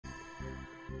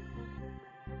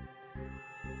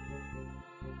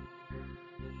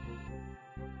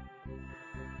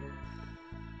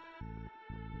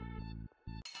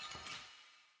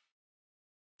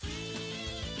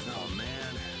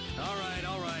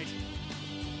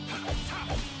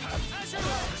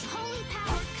Holy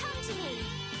power, come to me!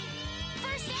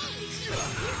 First aid!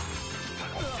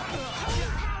 Holy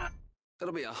power!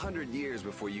 It'll be 100 years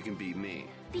before you can beat me.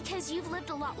 Because you've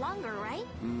lived a lot longer, right?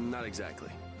 Not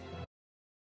exactly.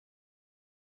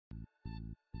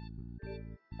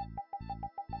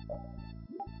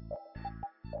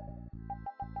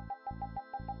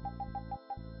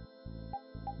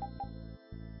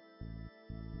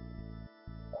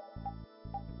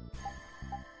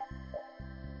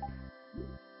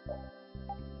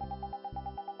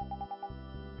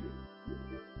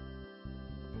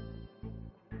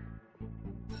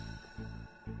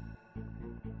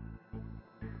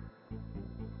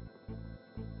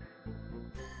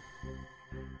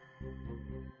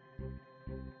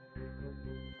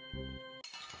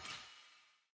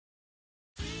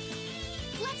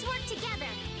 Let's work together!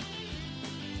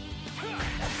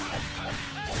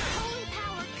 Holy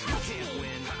power, come to me!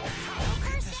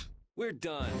 First We're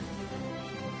done.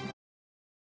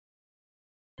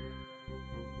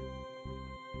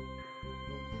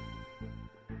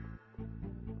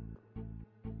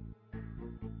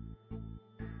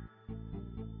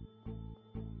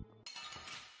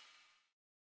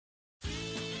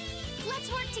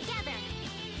 Let's work together!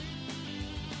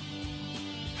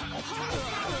 Holy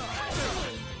power, come to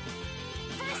me!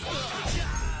 First aid!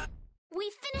 We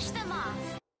finished them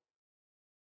off!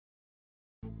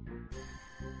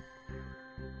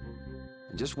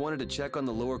 I just wanted to check on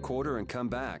the lower quarter and come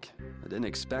back. I didn't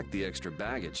expect the extra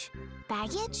baggage.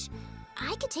 Baggage?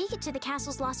 I could take it to the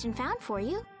castle's lost and found for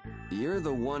you. You're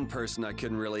the one person I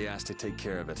couldn't really ask to take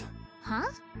care of it.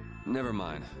 Huh? Never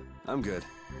mind. I'm good.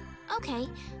 Okay,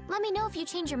 let me know if you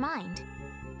change your mind.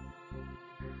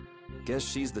 Guess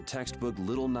she's the textbook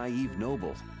little naive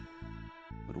noble.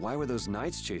 But why were those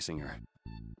knights chasing her?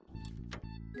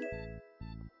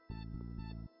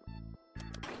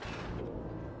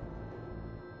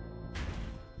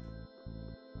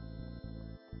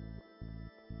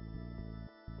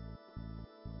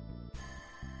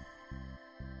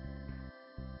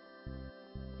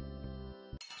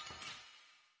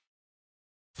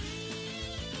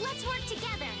 Let's work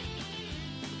together!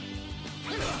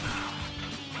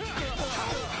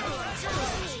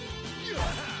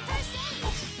 First aid!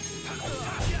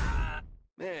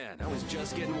 Man, I was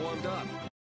just getting warmed up.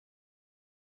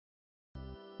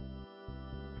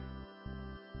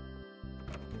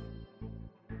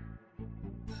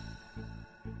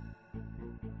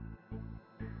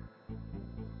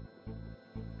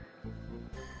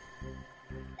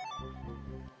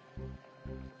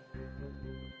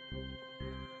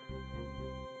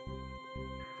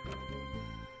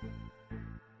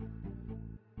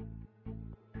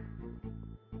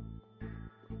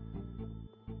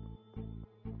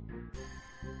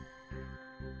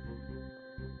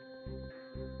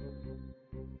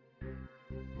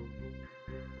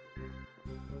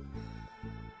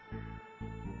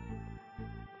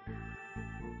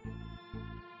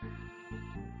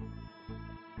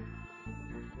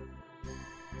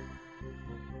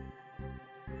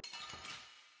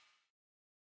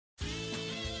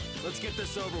 Let's get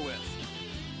this over with.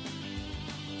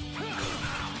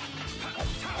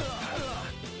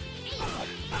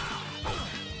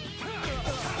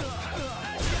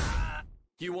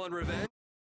 You want revenge?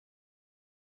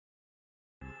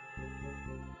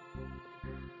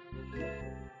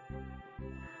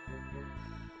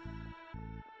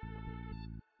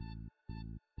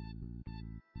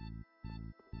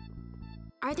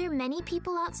 Are there many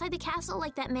people outside the castle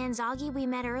like that man Zoggy we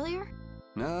met earlier?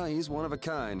 No, he's one of a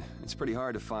kind. It's pretty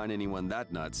hard to find anyone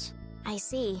that nuts. I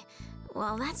see.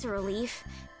 Well, that's a relief.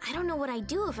 I don't know what I'd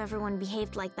do if everyone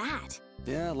behaved like that.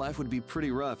 Yeah, life would be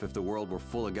pretty rough if the world were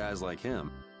full of guys like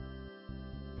him.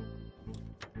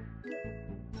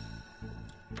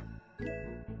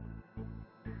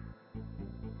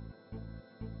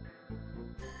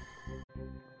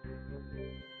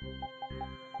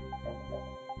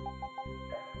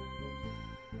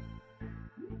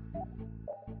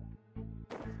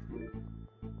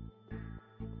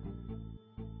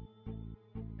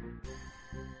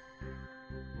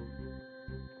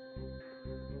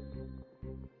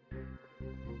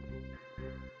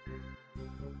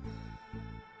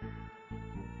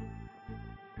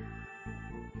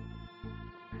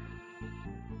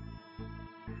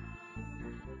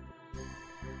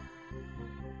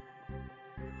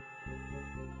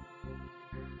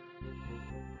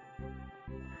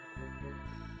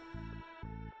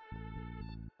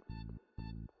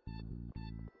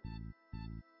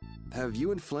 Have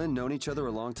you and Flynn known each other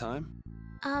a long time?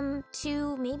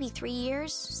 2, maybe 3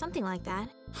 years, something like that.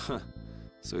 Huh.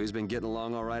 So he's been getting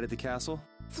along all right at the castle?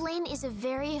 Flynn is a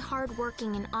very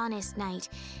hard-working and honest knight.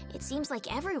 It seems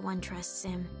like everyone trusts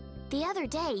him. The other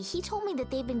day, he told me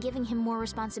that they've been giving him more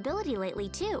responsibility lately,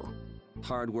 too.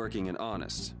 Hardworking and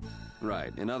honest.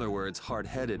 Right, in other words,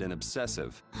 hard-headed and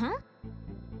obsessive. Huh?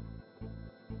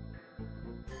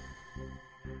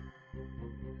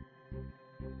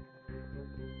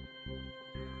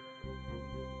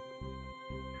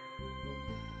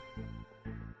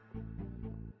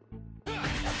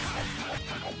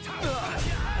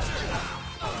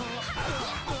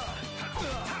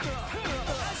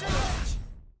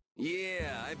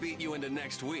 Yeah, I beat you into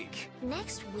next week.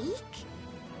 Next week?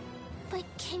 But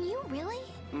can you really?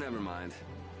 Never mind.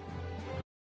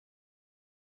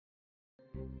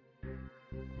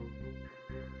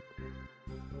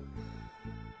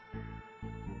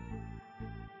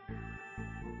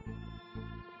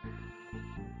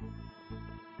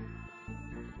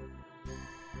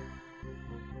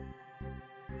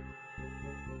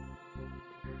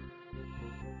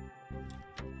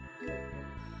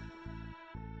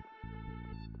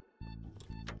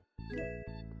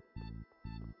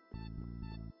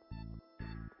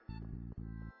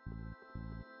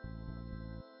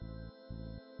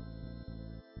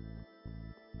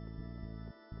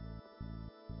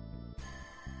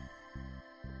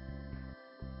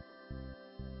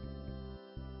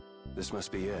 This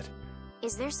must be it.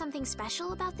 Is there something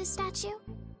special about this statue?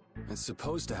 It's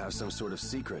supposed to have some sort of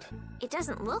secret. It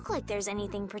doesn't look like there's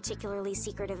anything particularly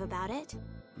secretive about it.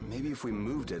 Maybe if we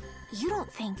moved it... You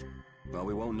don't think... Well,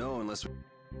 we won't know unless we...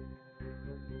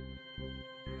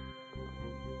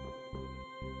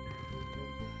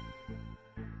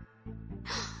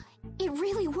 It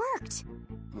really worked!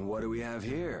 What do we have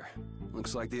here?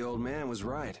 Looks like the old man was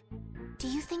right. Do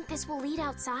you think this will lead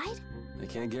outside? I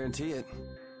can't guarantee it.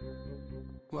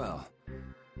 Well...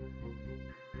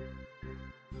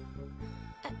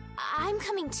 I'm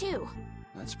coming too.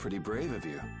 That's pretty brave of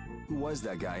you. Who was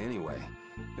that guy anyway?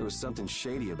 There was something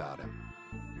shady about him.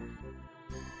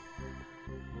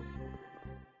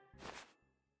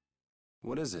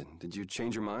 What is it? Did you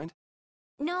change your mind?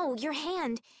 No, your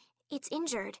hand. It's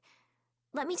injured.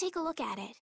 Let me take a look at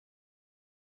it.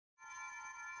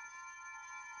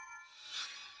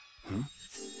 Hmm?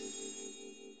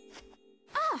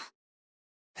 Ah!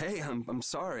 Hey, I'm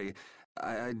sorry.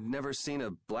 I'd never seen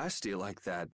a blasteel like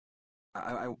that.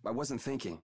 I wasn't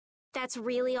thinking. That's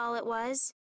really all it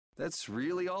was? That's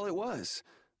really all it was.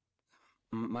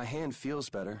 My hand feels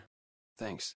better.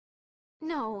 Thanks.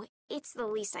 No, it's the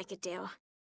least I could do.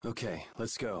 Okay,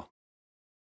 let's go.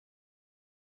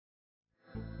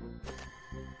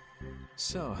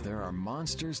 So, there are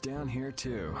monsters down here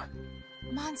too.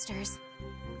 Monsters?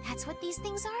 That's what these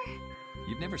things are?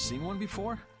 You've never seen one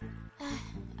before?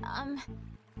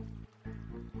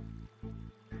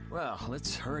 Well,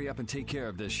 let's hurry up and take care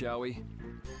of this, shall we?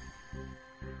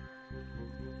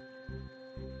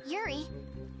 Yuri,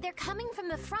 they're coming from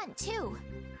the front, too.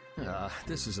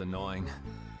 This is annoying.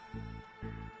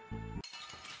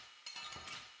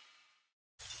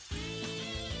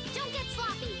 Don't get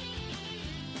sloppy!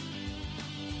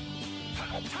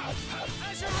 Holy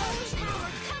power,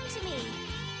 come to me!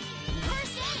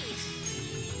 First aid!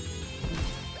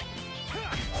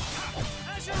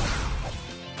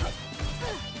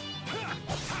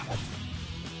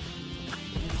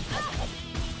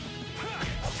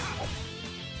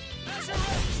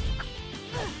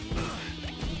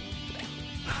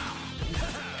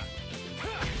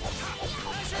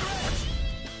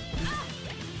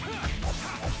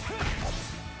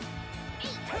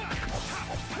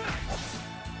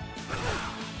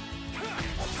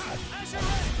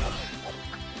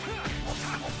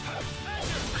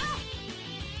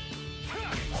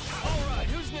 Alright,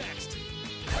 who's next?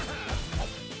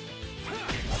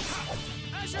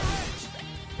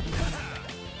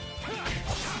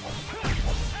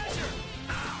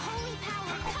 Holy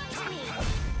power, come to me!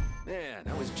 Man,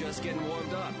 I was just getting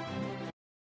warmed up.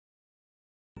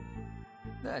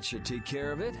 That should take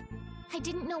care of it. I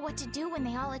didn't know what to do when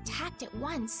they all attacked at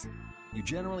once. You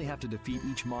generally have to defeat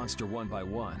each monster one by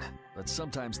one, but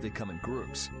sometimes they come in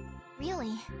groups.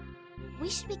 Really? We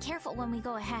should be careful when we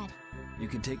go ahead. You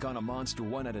can take on a monster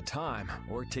one at a time,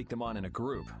 or take them on in a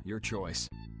group, your choice.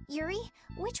 Yuri,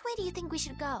 which way do you think we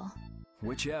should go?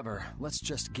 Whichever, let's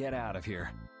just get out of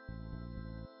here.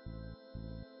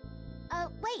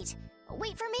 Wait!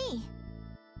 Wait for me!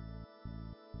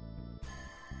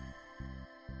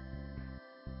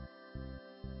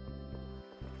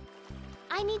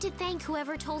 I need to thank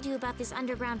whoever told you about this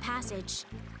underground passage.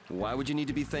 Why would you need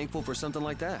to be thankful for something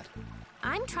like that?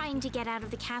 I'm trying to get out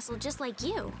of the castle just like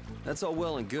you. That's all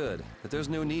well and good, but there's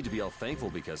no need to be all thankful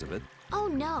because of it. Oh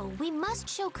no, we must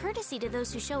show courtesy to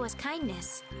those who show us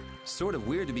kindness. Sort of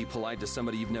weird to be polite to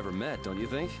somebody you've never met, don't you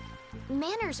think?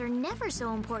 Manners are never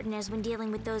so important as when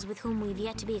dealing with those with whom we've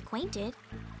yet to be acquainted.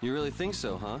 You really think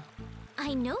so, huh?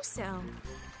 I know so.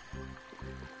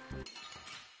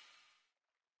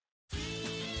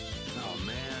 Oh,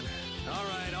 man. All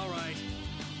right, all right.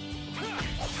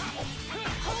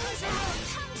 Holy power,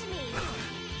 come to me!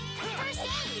 First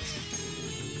aid!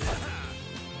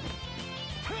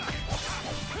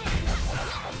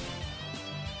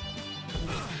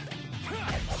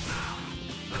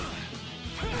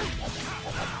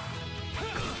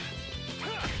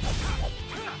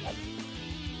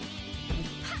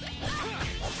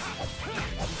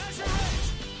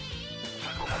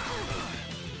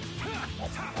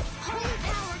 Holy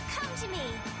power, come to me!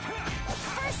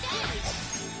 First aid!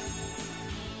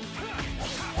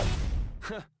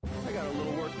 I got a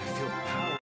little work. I feel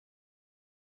power.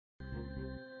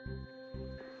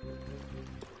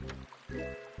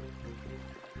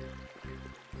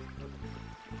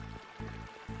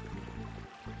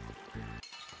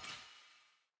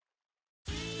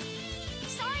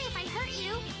 Sorry if I hurt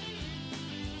you.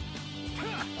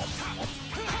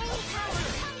 Holy power,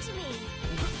 come to me!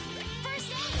 First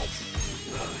aid!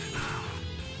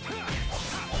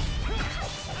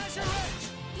 Azure Edge!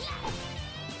 Yeah.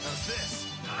 How's this?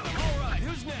 All right,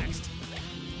 who's next?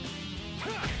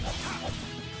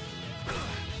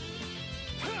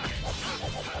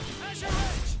 Azure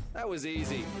Edge! That was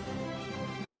easy.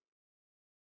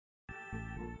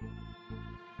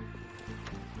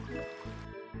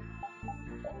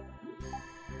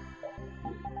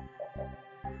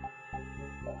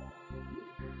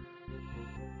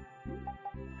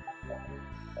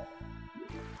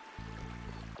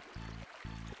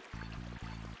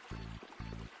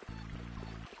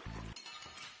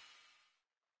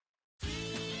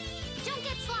 Don't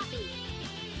get sloppy!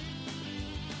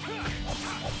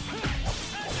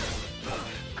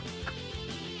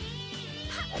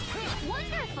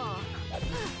 Wonderful!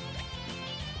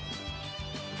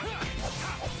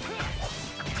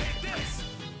 Take this!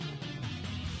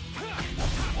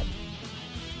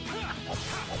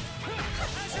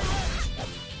 Azure Edge!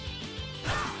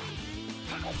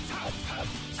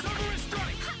 Cerberus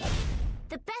Strike!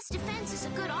 The best defense is a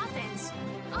good offense.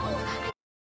 Oh,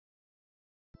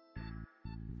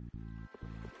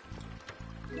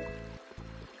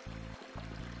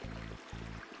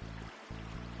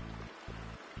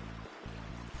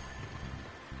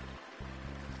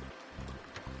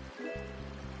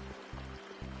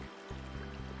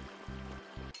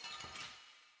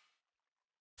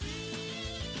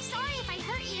 sorry if I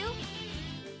hurt you.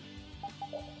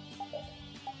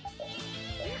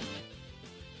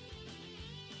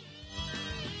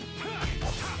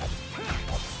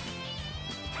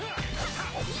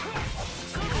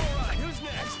 All right, who's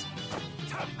next?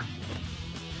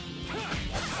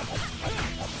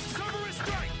 Cerberus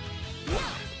Strike!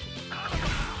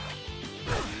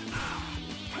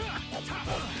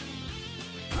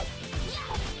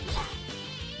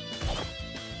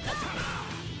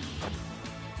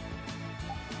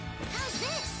 How's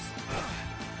this?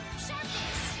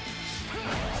 Sharpness!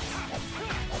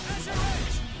 Azure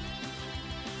Edge!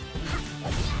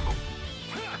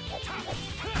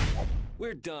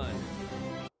 We're done.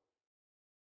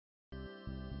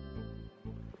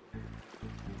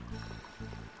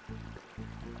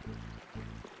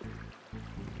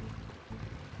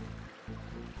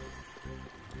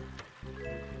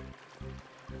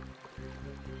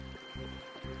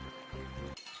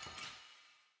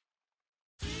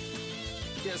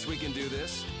 Guess we can do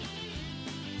this.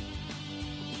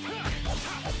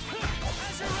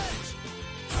 Azure Edge!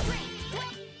 Strength!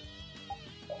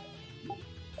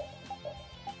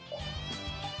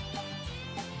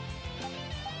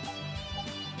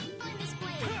 On this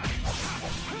blade! Out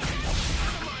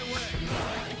of my way!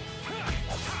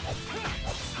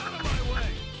 Out of my way!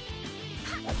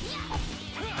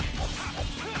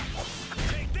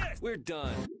 Take this! We're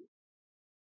done.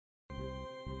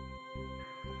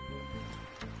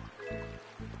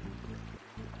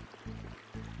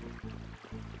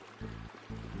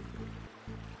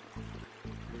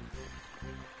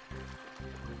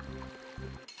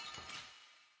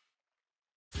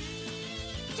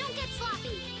 Don't get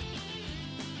sloppy!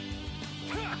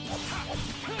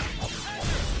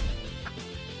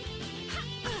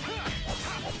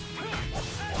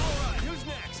 All right, who's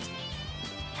next?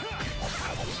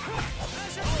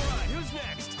 Azure! All right, who's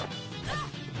next? Azure!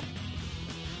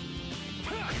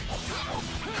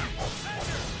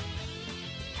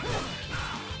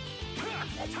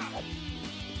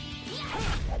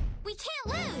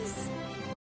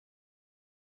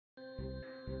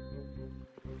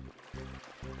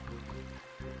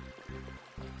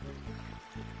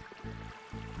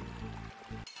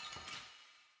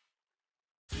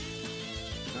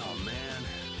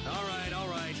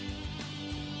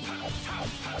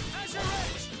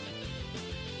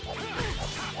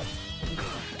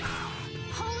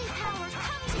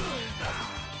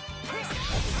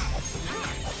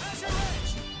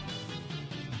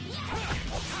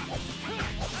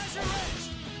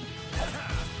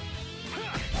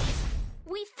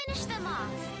 finish them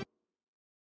off!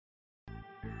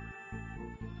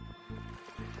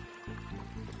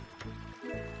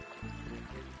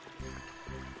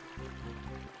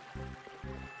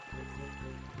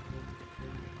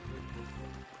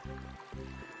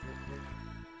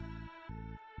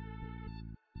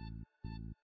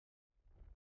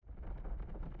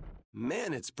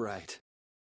 Man, it's bright.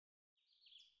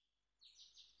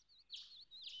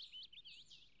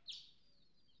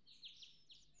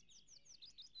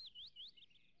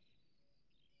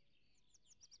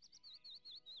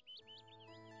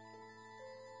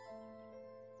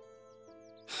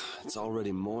 It's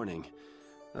already morning.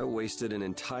 I wasted an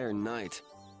entire night.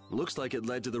 Looks like it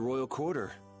led to the royal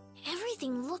quarter.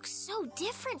 Everything looks so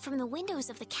different from the windows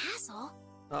of the castle.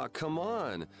 Oh, come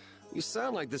on. You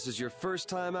sound like this is your first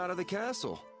time out of the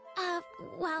castle.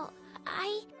 Well,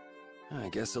 I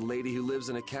guess a lady who lives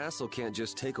in a castle can't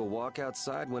just take a walk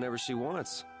outside whenever she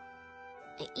wants.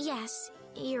 Yes,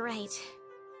 you're right.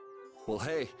 Well,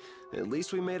 hey, at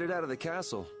least we made it out of the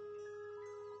castle.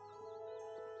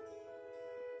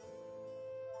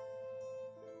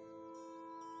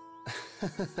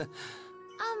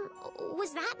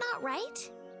 Was that not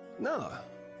right? No,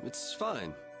 it's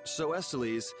fine. So,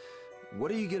 Esteliz,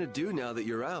 what are you gonna do now that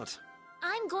you're out?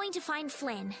 I'm going to find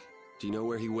Flynn. Do you know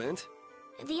where he went?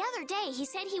 The other day, he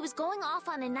said he was going off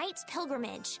on a knight's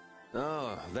pilgrimage.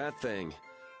 Oh, that thing.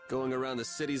 Going around the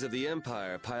cities of the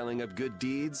Empire, piling up good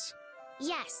deeds?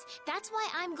 Yes, that's why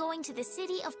I'm going to the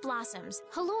City of Blossoms,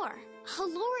 Halure.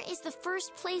 Halure is the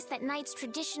first place that knights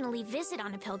traditionally visit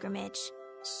on a pilgrimage.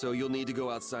 So you'll need to go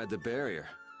outside the barrier.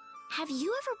 Have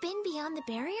you ever been beyond the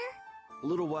barrier? A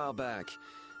little while back.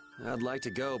 I'd like to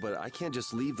go, but I can't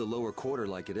just leave the lower quarter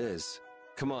like it is.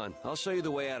 Come on, I'll show you the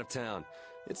way out of town.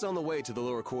 It's on the way to the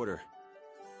lower quarter.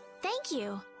 Thank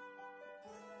you.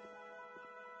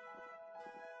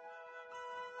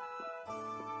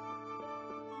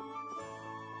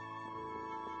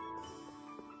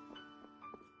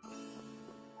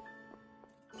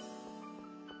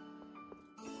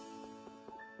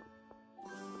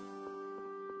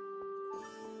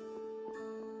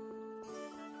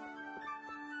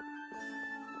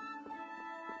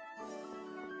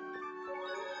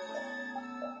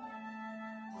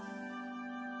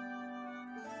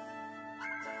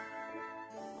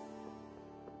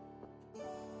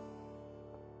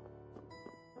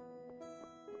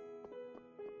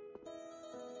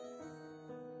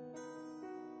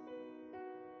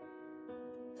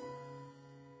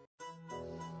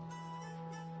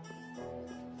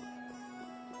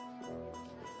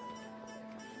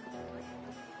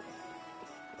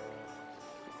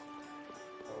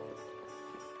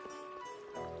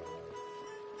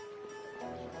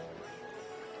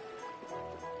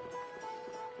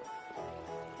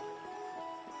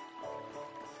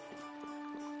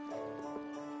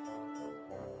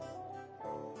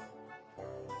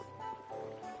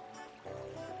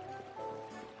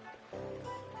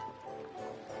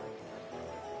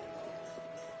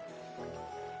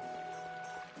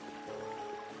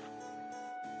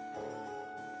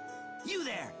 You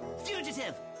there!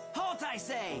 Fugitive! Halt, I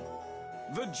say!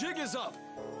 The jig is up!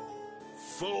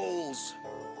 Fools!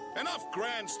 Enough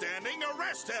grandstanding!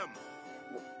 Arrest him!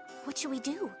 What should we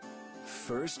do?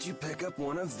 First you pick up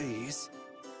one of these,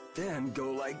 then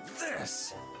go like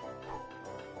this.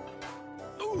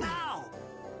 Ooh. Ow!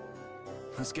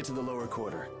 Let's get to the lower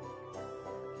quarter.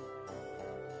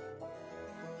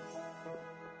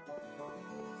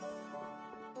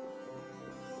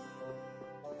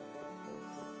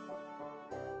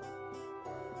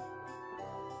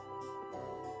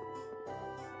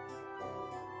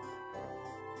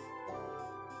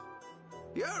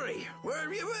 Yuri, where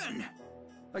have you been?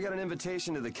 I got an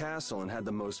invitation to the castle and had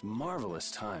the most marvelous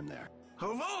time there.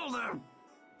 Of all the...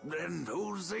 Then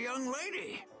who's the young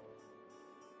lady?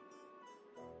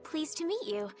 Pleased to meet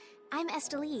you. I'm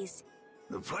Esteliz.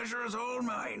 The pleasure is all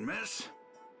mine, miss.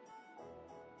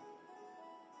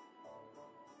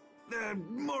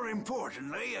 More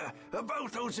importantly,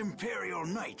 about those Imperial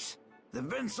Knights. They've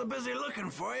been so busy looking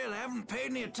for you, they haven't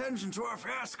paid any attention to our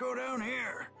fiasco down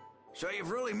here. So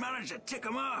you've really managed to tick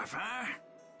them off, huh?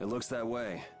 It looks that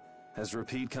way. Has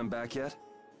Repeat come back yet?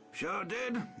 Sure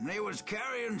did. He was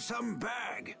carrying some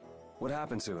bag. What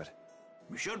happened to it?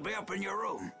 It should be up in your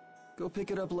room. Go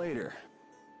pick it up later.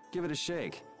 Give it a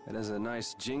shake. It has a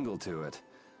nice jingle to it.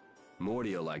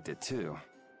 Mordio liked it too.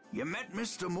 You met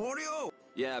Mr. Mordio?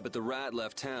 Yeah, but the rat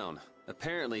left town.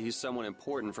 Apparently he's someone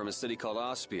important from a city called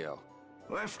Ospio.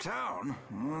 Left town?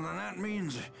 Well, then that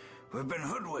means we've been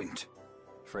hoodwinked.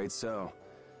 Afraid so.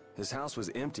 His house was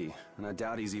empty, and I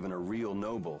doubt he's even a real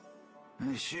noble.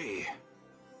 I see.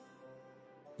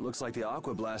 Looks like the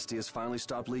Aqua Blasty has finally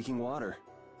stopped leaking water.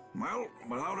 Well,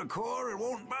 without a core, it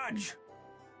won't budge.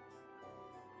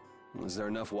 Is there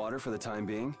enough water for the time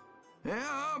being?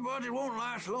 Yeah, but it won't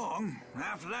last long.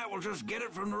 After that, we'll just get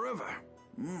it from the river.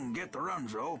 Get the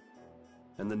runs, though.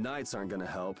 And the Knights aren't gonna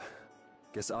help.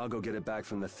 Guess I'll go get it back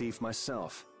from the thief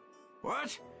myself.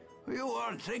 What? You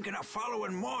aren't thinking of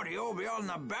following Mordio beyond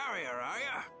the barrier, are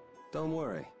ya? Don't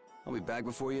worry. I'll be back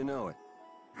before you know it.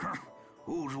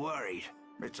 Who's worried?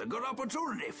 It's a good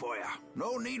opportunity for you.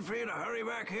 No need for you to hurry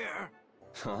back here.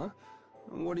 Huh?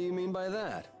 What do you mean by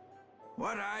that?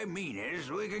 What I mean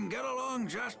is, we can get along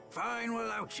just fine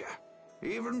without you.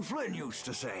 Even Flynn used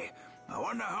to say, I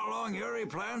wonder how long Yuri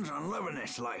plans on living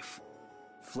this life.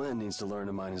 Flynn needs to learn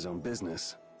to mind his own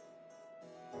business.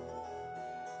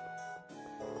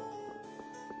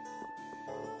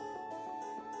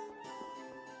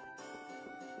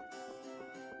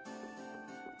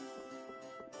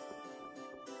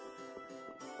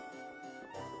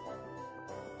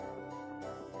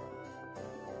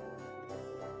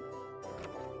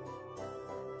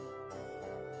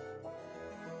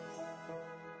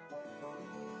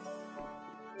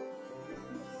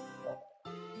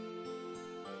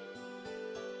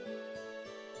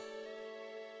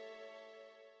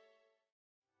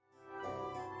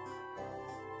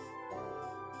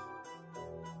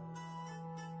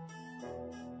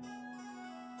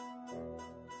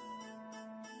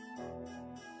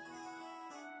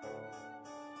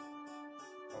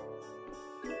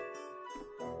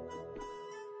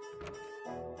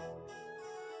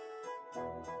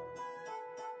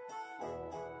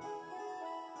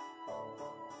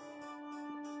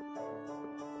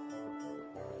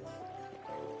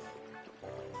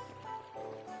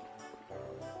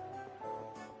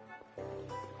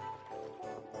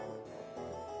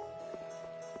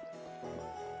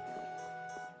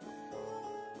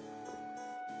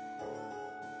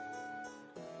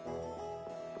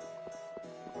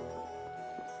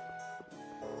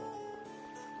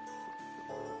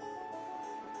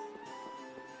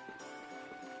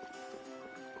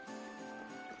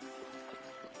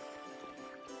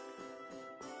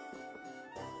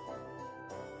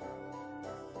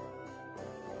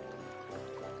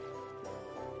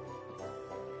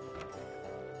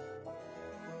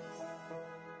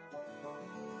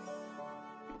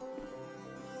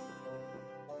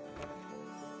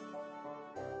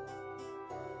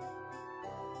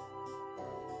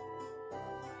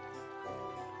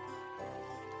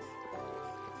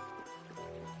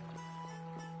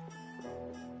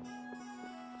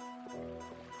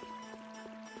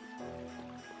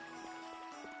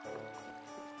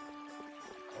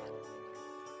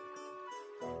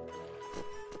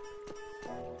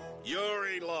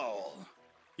 Yuri Lowell,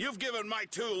 you've given my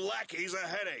two lackeys a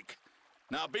headache.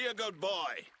 Now be a good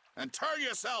boy and turn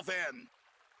yourself in.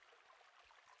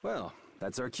 Well,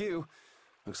 that's our cue.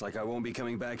 Looks like I won't be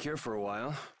coming back here for a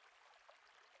while.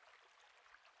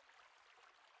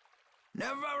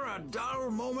 Never a dull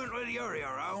moment with Yuri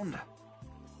around.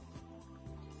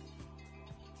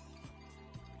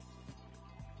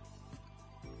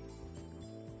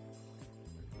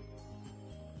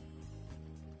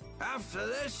 After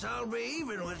this, I'll be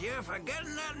even with you for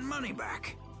getting that money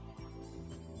back.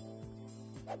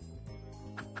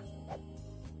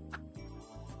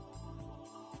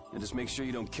 And just make sure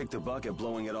you don't kick the bucket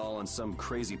blowing it all on some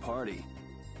crazy party.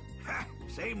 Ha!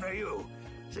 Same to you.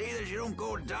 See that you don't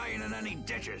go dying in any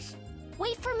ditches.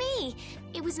 Wait for me!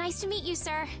 It was nice to meet you,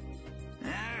 sir.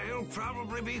 He'll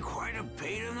probably be quite a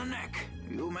pain in the neck.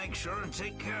 You make sure and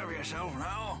take care of yourself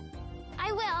now.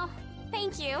 I will.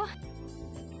 Thank you.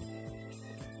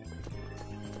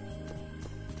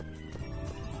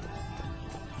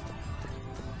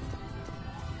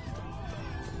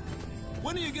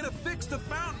 When are you gonna fix the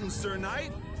fountain, Sir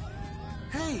Knight?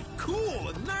 Hey, cool,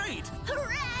 a knight!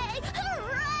 Hooray!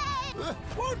 Hooray!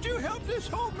 Won't you help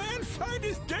this old man find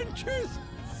his dentures?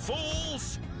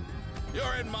 Fools!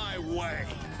 You're in my way.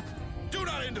 Do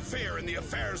not interfere in the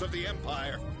affairs of the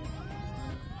Empire.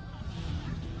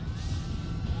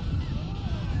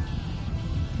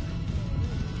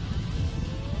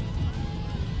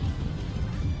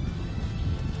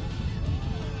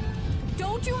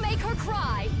 Don't you make her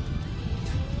cry!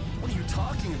 What are you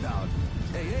talking about?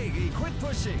 Hey, quit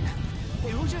pushing!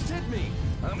 Hey, who just hit me?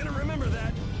 I'm gonna remember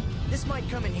that. This might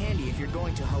come in handy if you're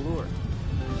going to Halur.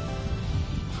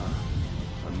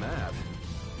 Huh. A map?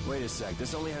 Wait a sec,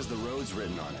 this only has the roads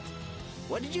written on it.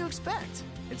 What did you expect?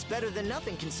 It's better than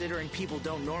nothing considering people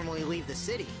don't normally leave the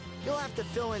city. You'll have to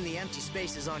fill in the empty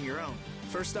spaces on your own.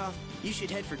 First off, you should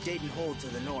head for Dayton Hold to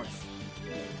the north.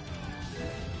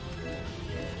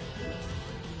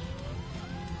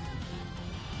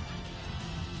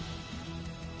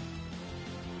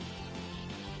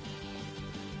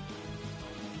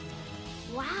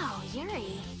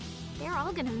 Yuri, they're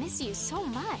all gonna miss you so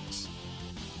much.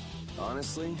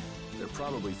 Honestly, they're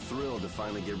probably thrilled to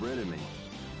finally get rid of me.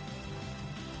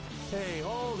 Hey,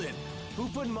 hold it! Who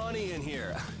put money in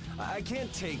here? I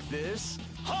can't take this.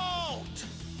 Halt!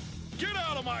 Get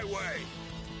out of my way!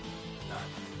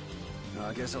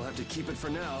 I guess I'll have to keep it for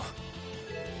now.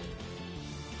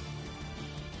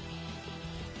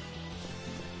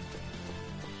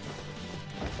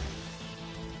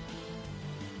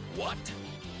 What?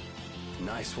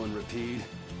 Nice one, Rapide.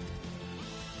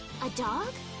 A dog?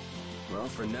 Well,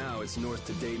 for now, it's north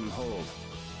to Dayton Hold.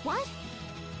 What?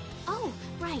 Oh,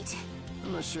 right.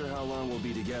 I'm not sure how long we'll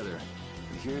be together,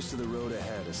 but here's to the road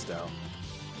ahead, Estelle.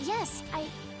 Yes, Huh?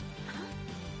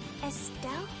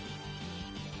 Estelle?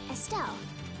 Estelle.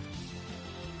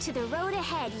 To the road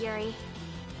ahead, Yuri.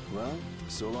 Well,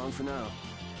 so long for now.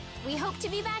 We hope to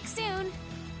be back soon.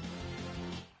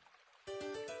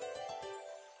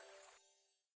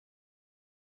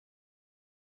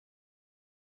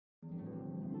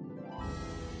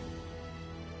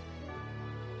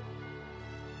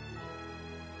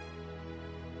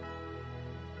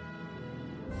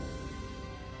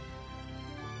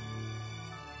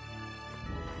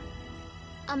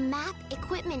 A map,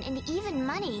 equipment, and even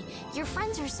money. Your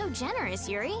friends are so generous,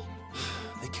 Yuri.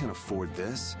 They can't afford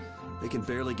this. They can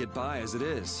barely get by as it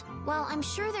is. Well, I'm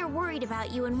sure they're worried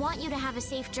about you and want you to have a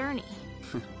safe journey.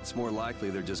 It's more likely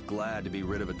they're just glad to be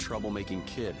rid of a troublemaking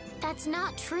kid. That's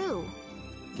not true.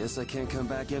 Guess I can't come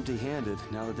back empty-handed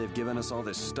now that they've given us all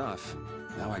this stuff.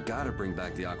 Now I gotta bring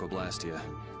back the Aquablastia,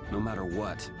 no matter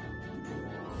what.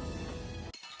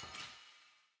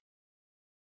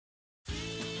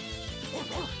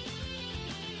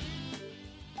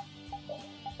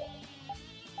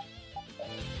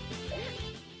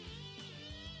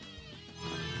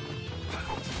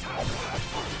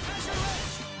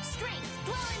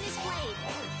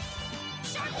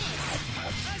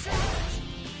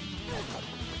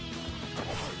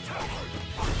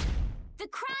 The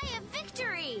cry of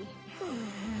victory!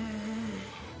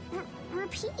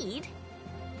 Repeat?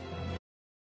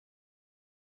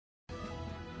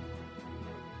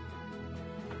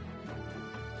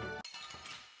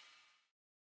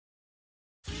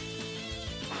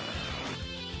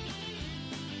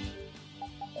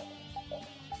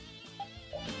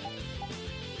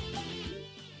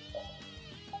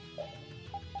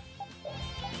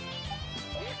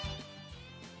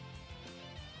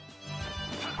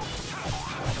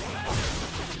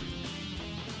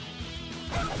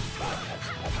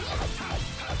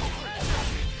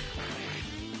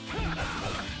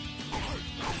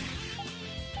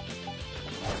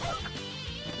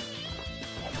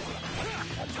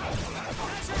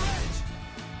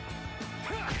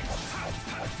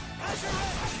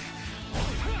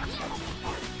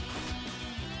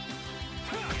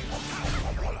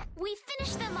 We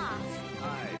finished them off!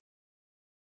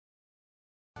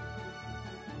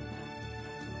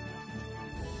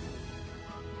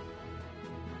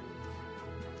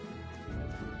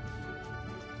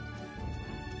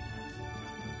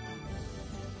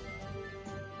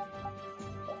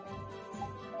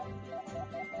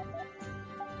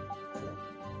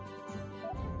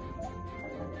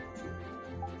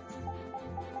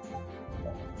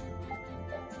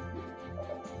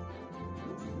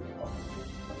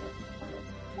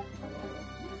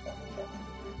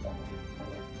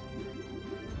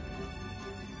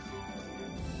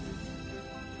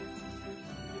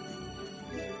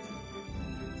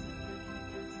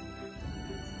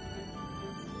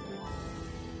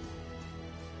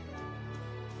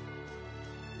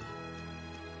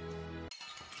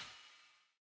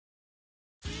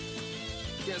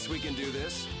 Guess we can do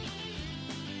this.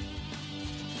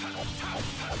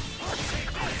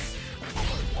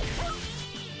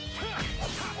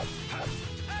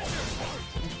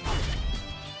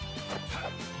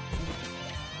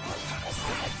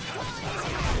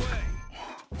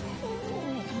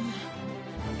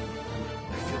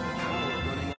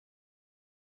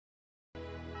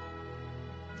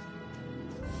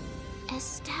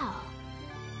 Estelle.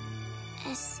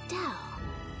 Estelle.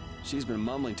 She's been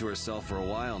mumbling to herself for a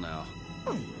while now.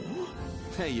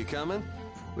 Hey, you coming?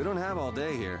 We don't have all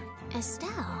day here.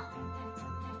 Estelle.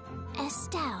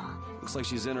 Estelle. Looks like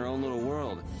she's in her own little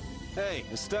world. Hey,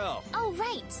 Estelle! Oh,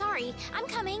 right. Sorry. I'm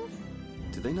coming.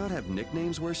 Do they not have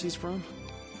nicknames where she's from?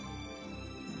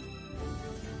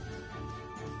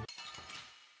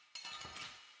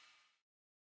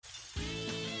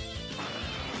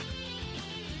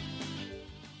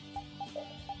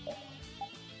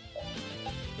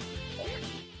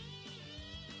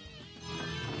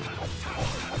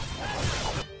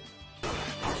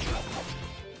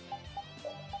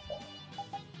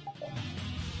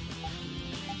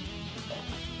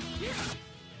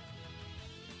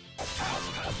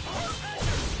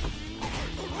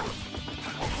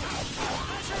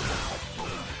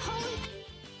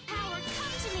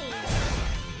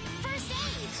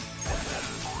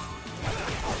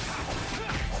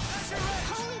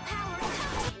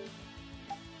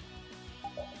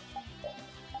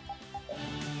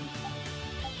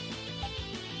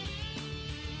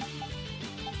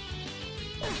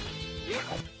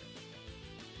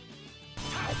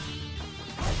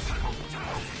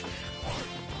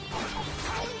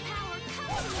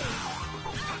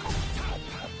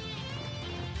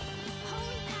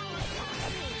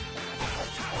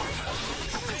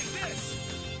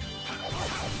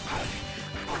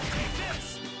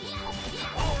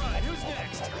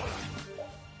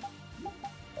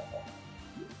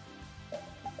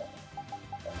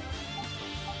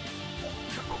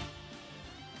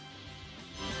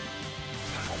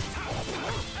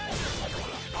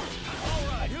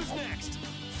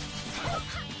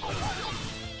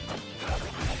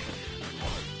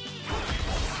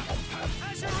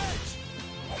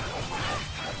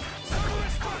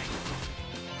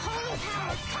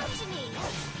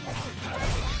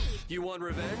 want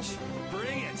revenge?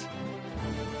 Bring it!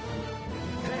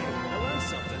 Hey, I learned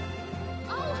something.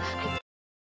 Oh,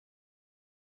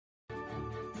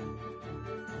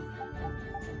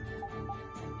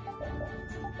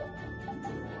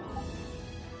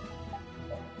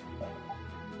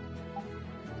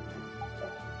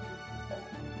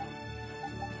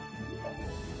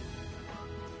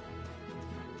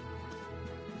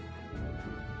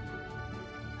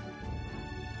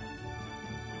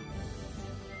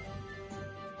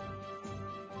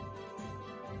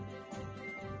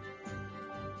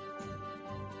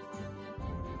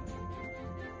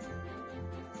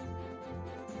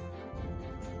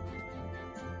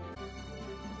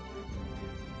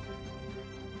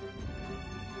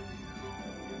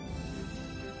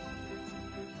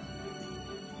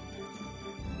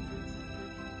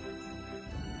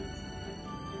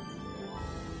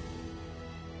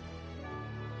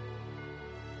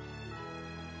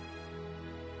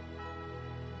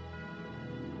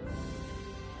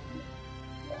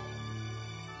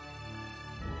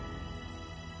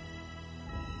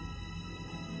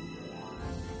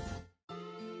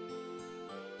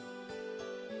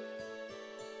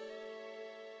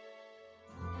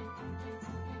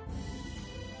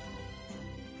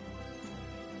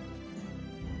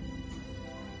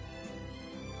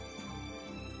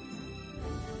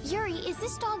 Yuri, is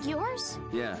this dog yours?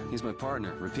 Yeah, he's my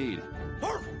partner, Rapide.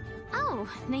 Oh,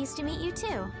 nice to meet you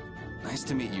too. Nice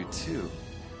to meet you too.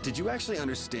 Did you actually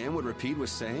understand what Rapide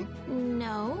was saying?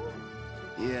 No.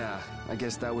 Yeah, I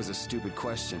guess that was a stupid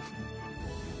question.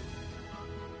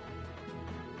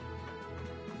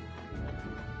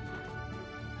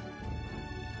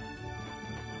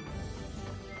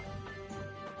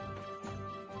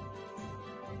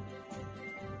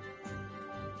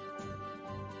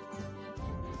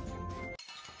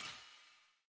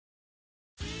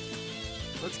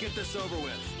 Let's get this over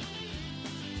with.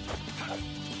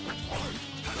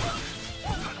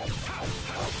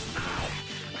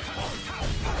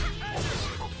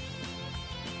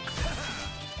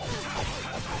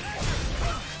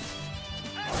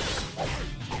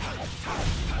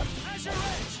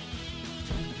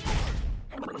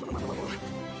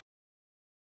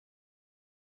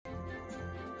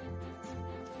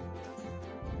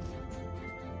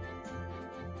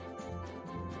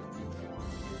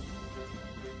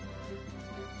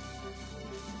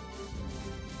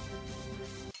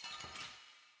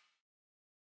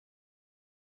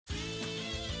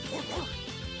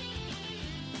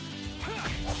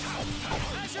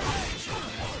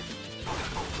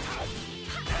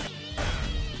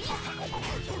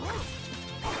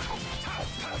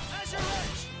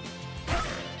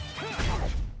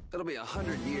 It'll be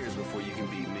 100 years before you can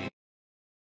beat me.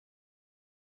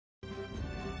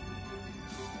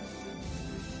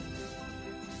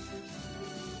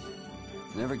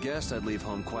 Never guessed I'd leave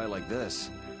home quite like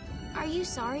this. Are you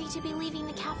sorry to be leaving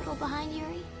the capital behind,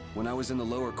 Yuri? When I was in the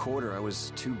lower quarter, I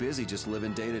was too busy just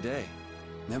living day to day.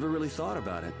 Never really thought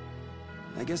about it.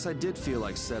 I guess I did feel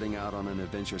like setting out on an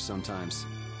adventure sometimes.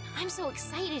 I'm so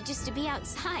excited just to be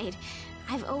outside.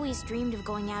 I've always dreamed of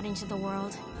going out into the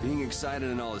world. Being excited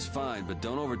and all is fine, but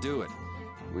don't overdo it.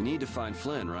 We need to find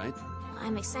Flynn, right?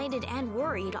 I'm excited and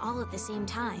worried all at the same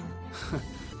time.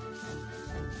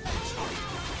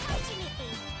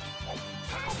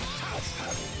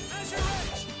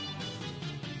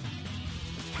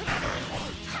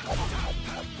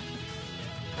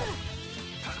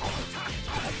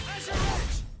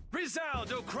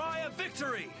 Resound, O cry of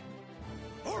victory!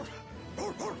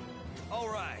 All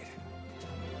right.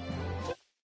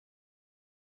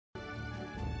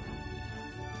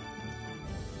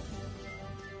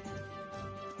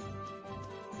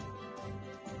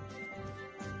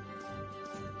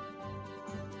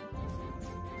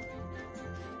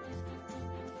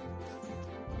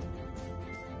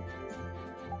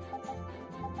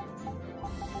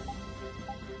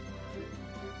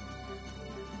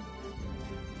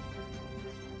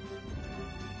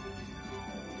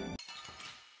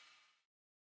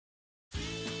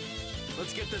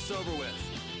 Let's get this over with.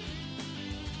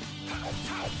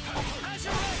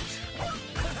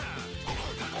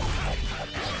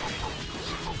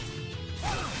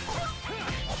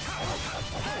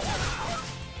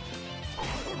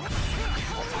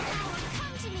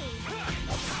 Come to me!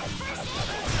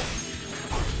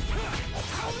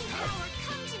 Holy power,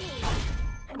 come to me!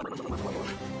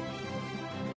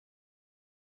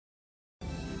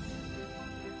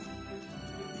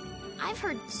 I've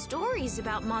heard stories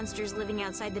about monsters living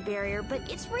outside the barrier, but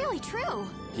it's really true.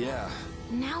 Yeah.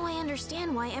 Now I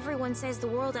understand why everyone says the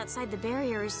world outside the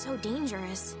barrier is so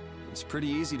dangerous. It's pretty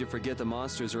easy to forget the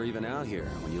monsters are even out here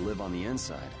when you live on the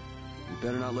inside. We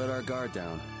better not let our guard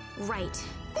down. Right.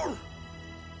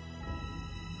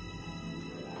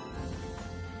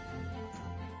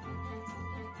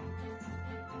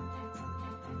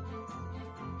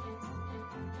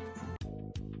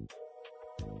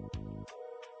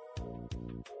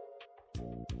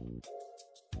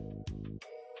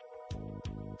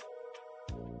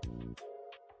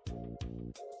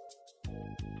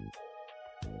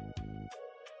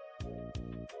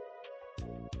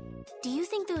 Do you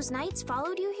think those knights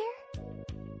followed you here?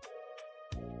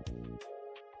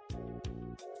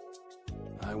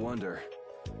 I wonder.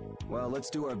 Well,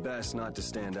 let's do our best not to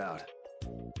stand out.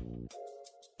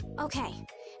 Okay,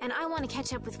 and I want to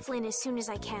catch up with Flynn as soon as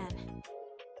I can.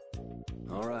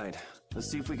 All right, let's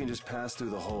see if we can just pass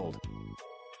through the hold.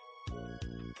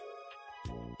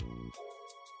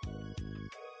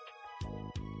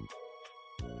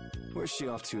 Where's she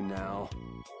off to now?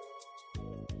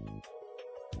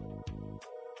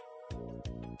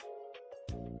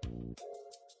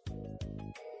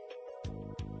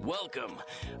 Welcome.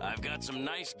 I've got some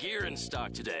nice gear in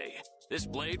stock today. This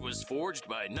blade was forged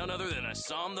by none other than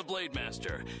Assam the Blade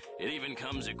Master. It even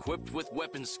comes equipped with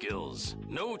weapon skills.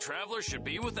 No traveler should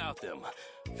be without them.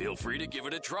 Feel free to give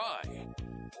it a try.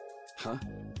 Huh?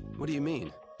 What do you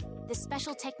mean? The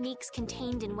special techniques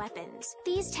contained in weapons.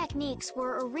 These techniques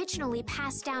were originally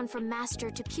passed down from master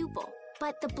to pupil,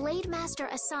 but the Blade Master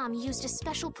Assam used a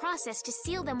special process to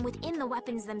seal them within the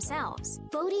weapons themselves.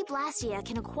 Bodhi Blastia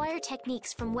can acquire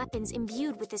techniques from weapons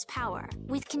imbued with this power.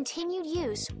 With continued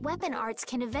use, weapon arts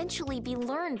can eventually be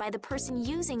learned by the person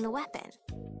using the weapon.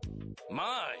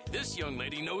 My, this young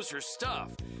lady knows her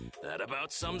stuff. That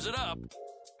about sums it up.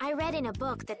 I read in a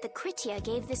book that the Kritya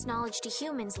gave this knowledge to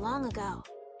humans long ago.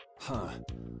 Huh.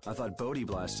 I thought Bodhi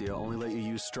Blastia only let you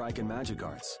use strike and magic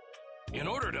arts. In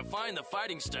order to find the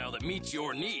fighting style that meets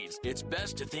your needs, it's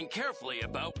best to think carefully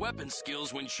about weapon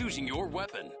skills when choosing your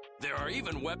weapon. There are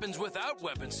even weapons without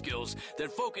weapon skills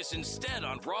that focus instead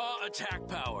on raw attack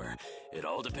power. It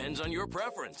all depends on your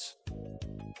preference.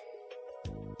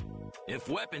 If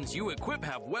weapons you equip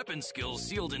have weapon skills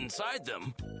sealed inside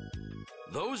them,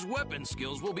 those weapon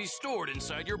skills will be stored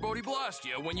inside your Bodhi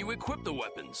Blastia when you equip the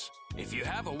weapons. If you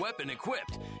have a weapon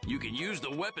equipped, you can use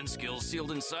the weapon skills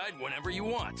sealed inside whenever you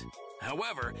want.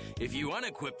 However, if you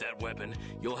unequip that weapon,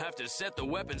 you'll have to set the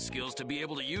weapon skills to be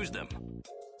able to use them.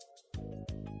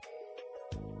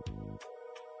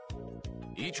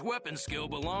 Each weapon skill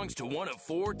belongs to one of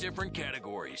 4 different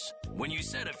categories. When you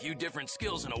set a few different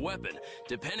skills in a weapon,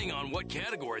 depending on what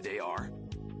category they are,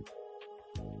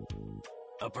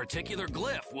 a particular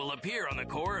glyph will appear on the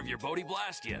core of your Bodhi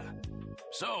Blastia.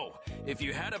 So, if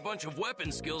you had a bunch of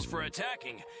weapon skills for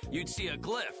attacking, you'd see a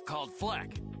glyph called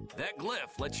Fleck. That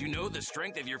glyph lets you know the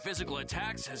strength of your physical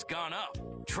attacks has gone up.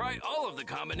 Try all of the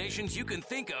combinations you can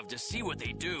think of to see what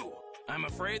they do. I'm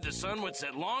afraid the sun would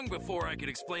set long before I could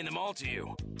explain them all to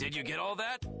you. Did you get all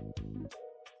that?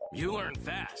 You learn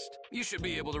fast. You should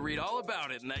be able to read all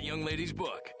about it in that young lady's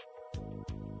book.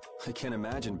 I can't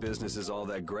imagine business is all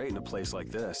that great in a place like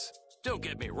this. Don't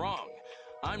get me wrong.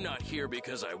 I'm not here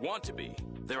because I want to be.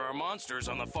 There are monsters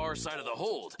on the far side of the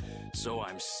hold, so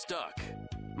I'm stuck.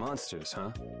 Monsters,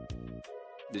 huh?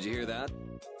 Did you hear that?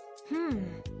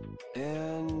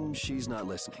 And she's not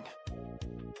listening.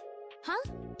 Huh?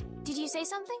 Did you say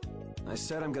something? I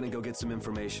said I'm gonna go get some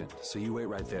information, so you wait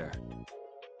right there.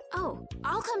 Oh,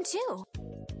 I'll come too.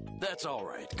 That's all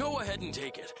right. Go ahead and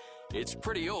take it. It's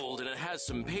pretty old and it has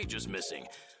some pages missing,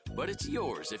 but it's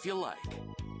yours if you like.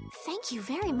 Thank you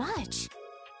very much.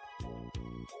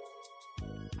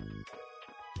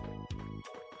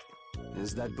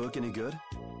 Is that book any good?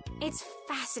 It's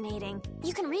fascinating.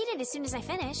 You can read it as soon as I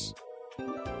finish.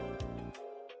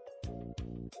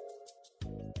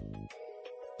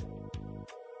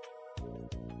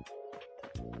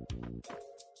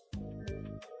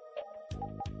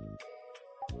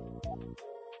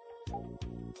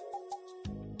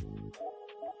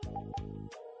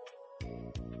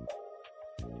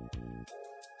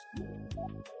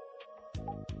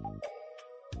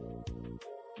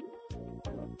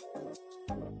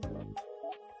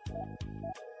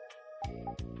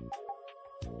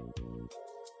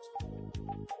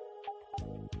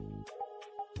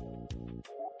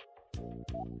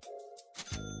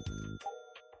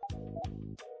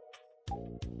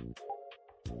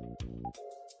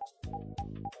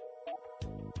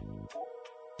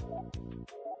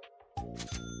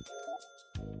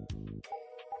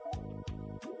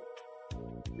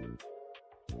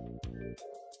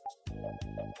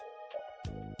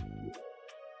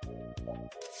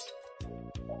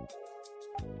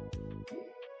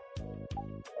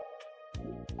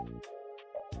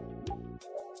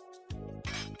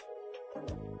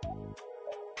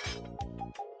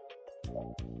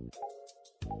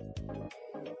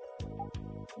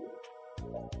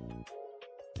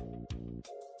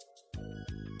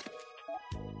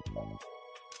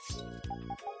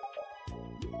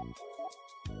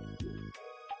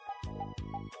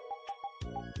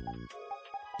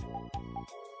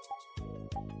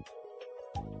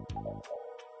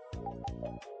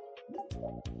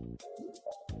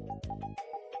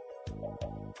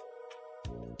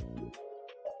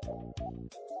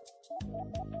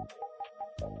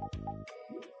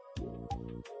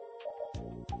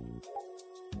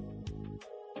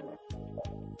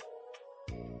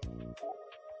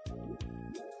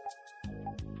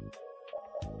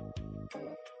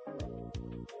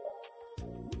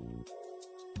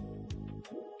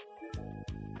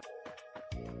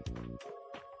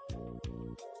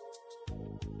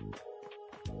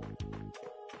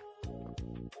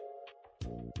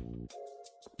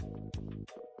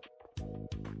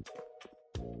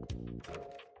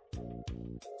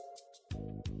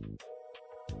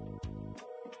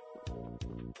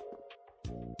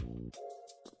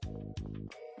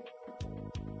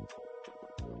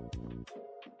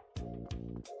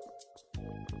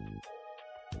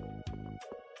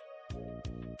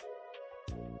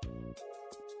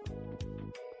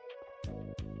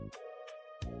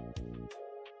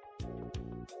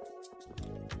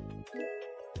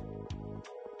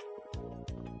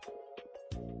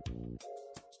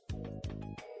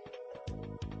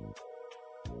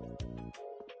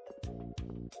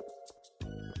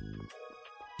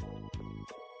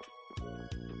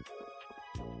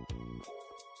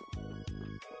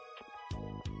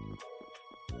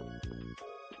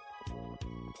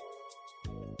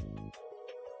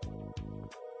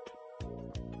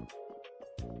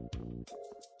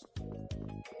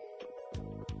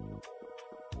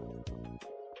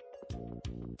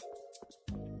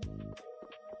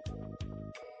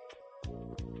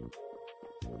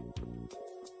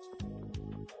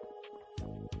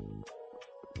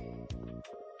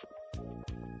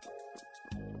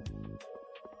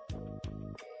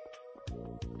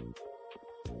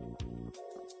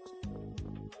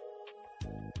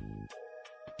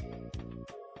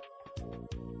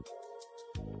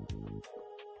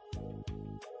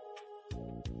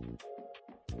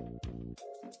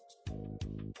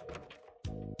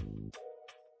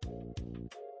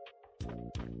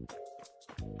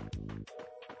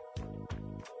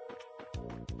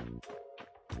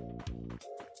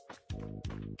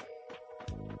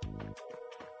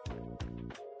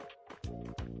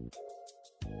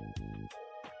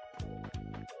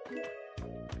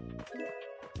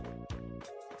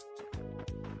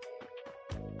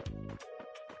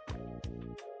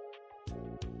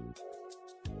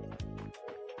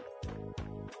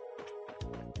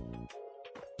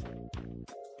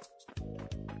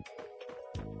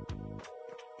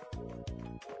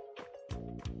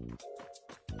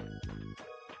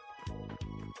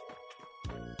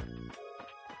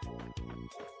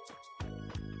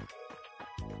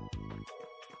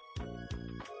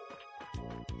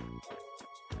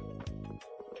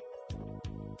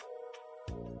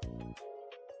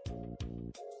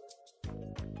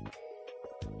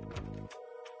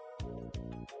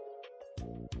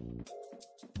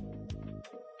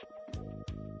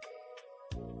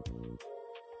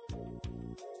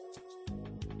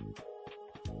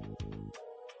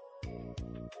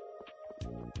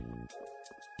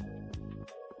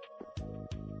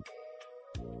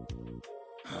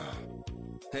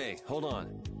 Hey, hold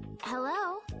on.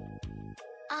 Hello?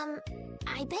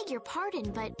 I beg your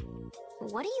pardon, but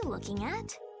what are you looking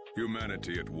at?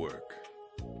 Humanity at work.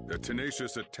 Their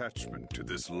tenacious attachment to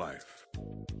this life.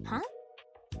 Huh?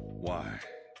 Why?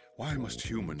 Why must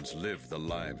humans live the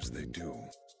lives they do?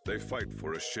 They fight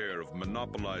for a share of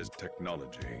monopolized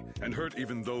technology and hurt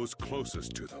even those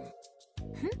closest to them.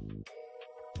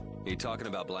 Are you talking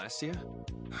about Blastia?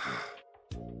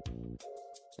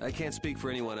 I can't speak for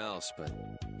anyone else, but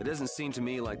it doesn't seem to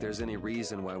me like there's any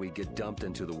reason why we get dumped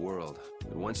into the world.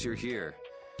 And once you're here,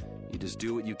 you just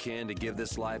do what you can to give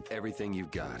this life everything you've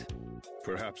got.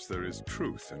 Perhaps there is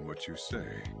truth in what you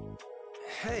say.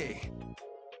 Hey!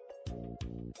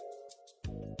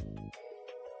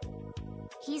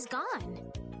 He's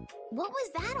gone. What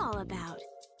was that all about?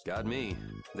 Got me.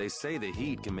 They say the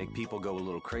heat can make people go a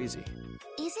little crazy.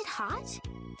 Is it hot?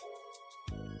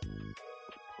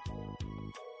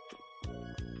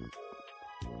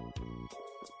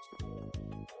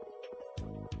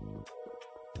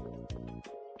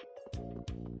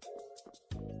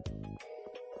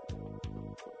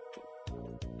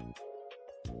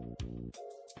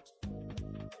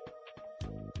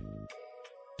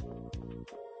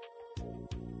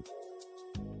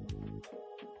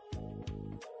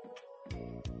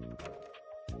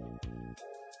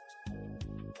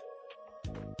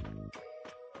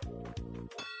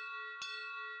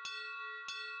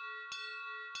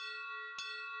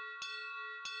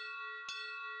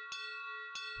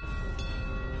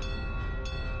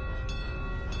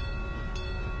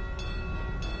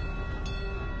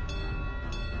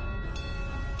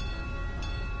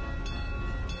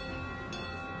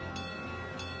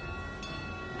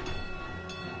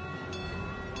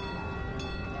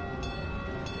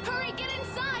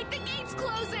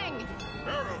 closing!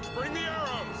 Arrows! Bring the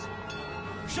arrows!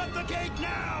 Shut the gate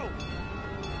now!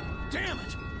 Damn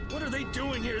it! What are they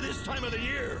doing here this time of the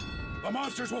year? The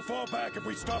monsters will fall back if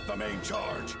we stop the main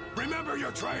charge. Remember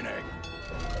your training!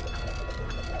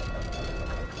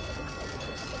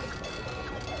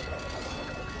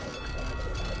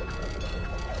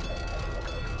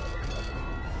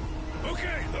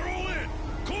 Okay, they're all in!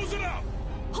 Close it up!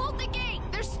 Hold the gate!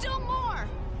 There's still more!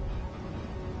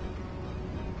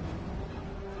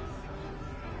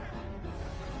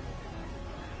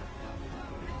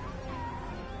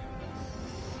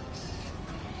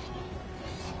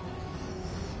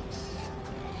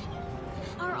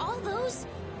 Are all those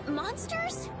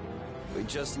monsters? We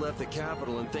just left the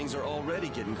capital and things are already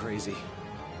getting crazy.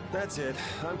 That's it.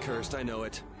 I'm cursed, I know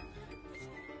it.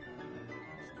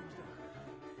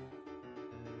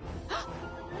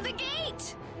 The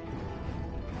gate!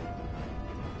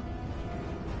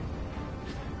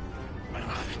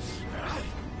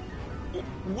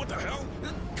 What the hell?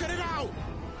 Cut it out!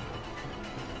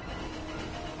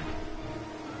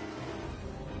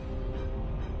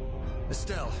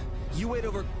 Estelle, you wait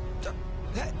over...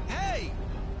 Hey!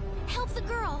 Help the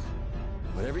girl.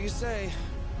 Whatever you say.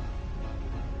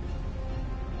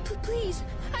 Please,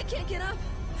 I can't get up.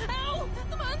 Ow!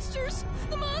 The monsters!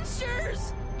 The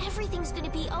monsters! Everything's gonna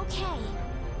be okay.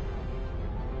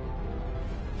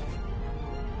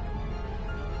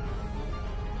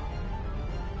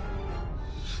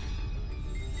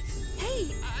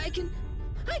 Hey, I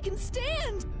can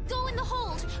stand! Go in the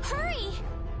hold! Hurry!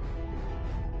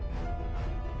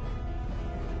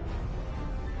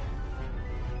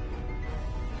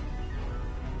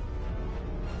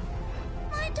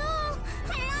 My doll!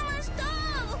 Mama's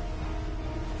doll!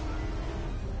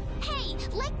 Hey,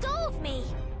 let go of me!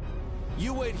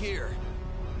 You wait here.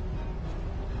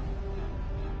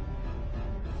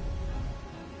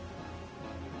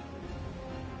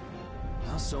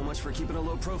 Well, so much for keeping a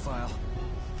low profile.